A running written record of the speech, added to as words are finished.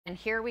And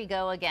here we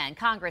go again.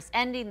 Congress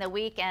ending the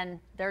week,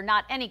 and they're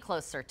not any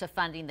closer to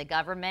funding the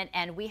government,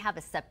 and we have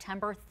a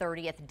September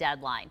 30th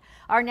deadline.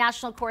 Our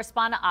national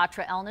correspondent,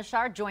 Ahtra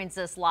Elnashar, joins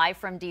us live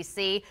from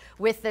D.C.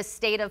 with the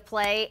state of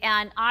play.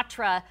 And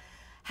Ahtra,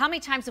 how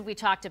many times have we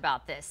talked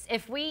about this?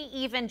 If we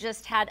even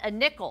just had a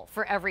nickel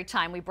for every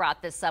time we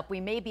brought this up, we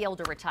may be able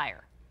to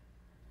retire.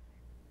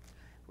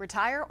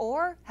 Retire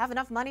or have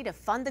enough money to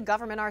fund the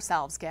government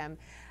ourselves, Kim.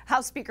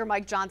 House Speaker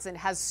Mike Johnson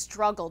has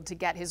struggled to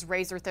get his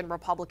razor-thin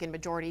Republican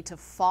majority to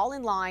fall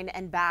in line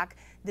and back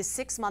the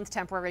 6-month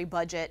temporary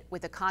budget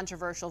with a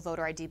controversial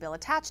voter ID bill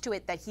attached to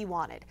it that he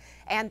wanted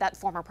and that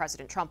former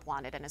President Trump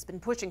wanted and has been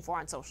pushing for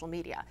on social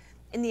media.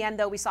 In the end,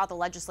 though, we saw the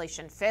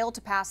legislation fail to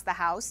pass the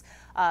House.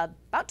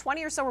 About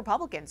 20 or so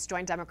Republicans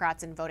joined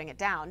Democrats in voting it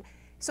down.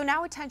 So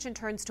now attention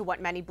turns to what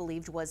many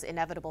believed was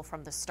inevitable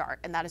from the start,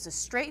 and that is a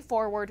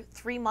straightforward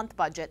 3-month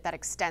budget that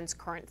extends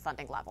current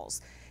funding levels.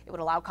 It would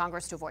allow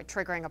Congress to avoid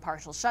triggering a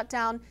partial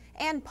shutdown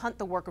and punt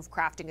the work of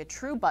crafting a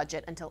true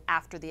budget until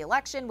after the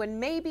election, when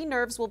maybe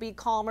nerves will be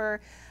calmer,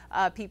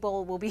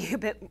 people will be a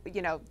bit,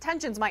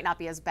 tensions might not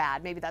be as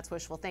bad. Maybe that's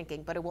wishful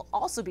thinking, but it will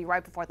also be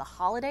right before the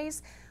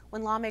holidays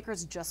when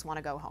lawmakers just want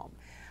to go home.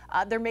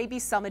 There may be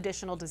some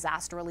additional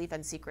disaster relief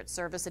and Secret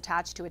Service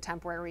attached to a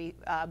temporary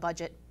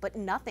budget, but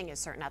nothing is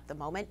certain at the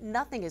moment.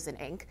 Nothing is in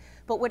ink.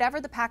 But whatever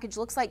the package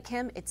looks like,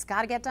 Kim, it's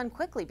got to get done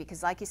quickly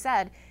because, like you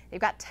said,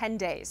 they've got 10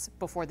 days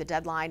before the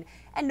deadline.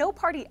 And no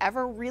party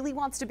ever really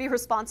wants to be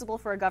responsible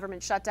for a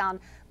government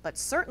shutdown, but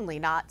certainly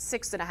not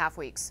 6.5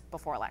 weeks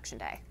before Election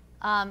Day.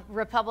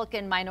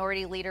 Republican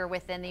Minority Leader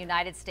within the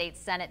United States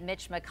Senate,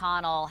 Mitch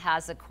McConnell,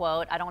 has a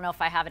quote. I don't know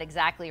if I have it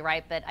exactly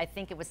right, but I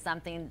think it was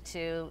something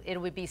to, it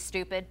would be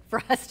stupid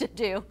for us to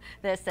do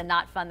this and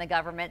not fund the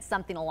government,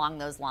 something along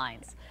those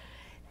lines.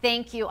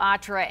 Thank you,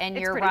 Ahtra, and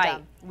you're right.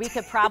 Dumb. We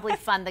could probably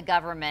fund the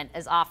government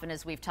as often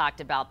as we've talked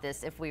about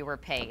this if we were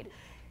paid.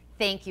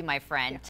 Thank you, my friend.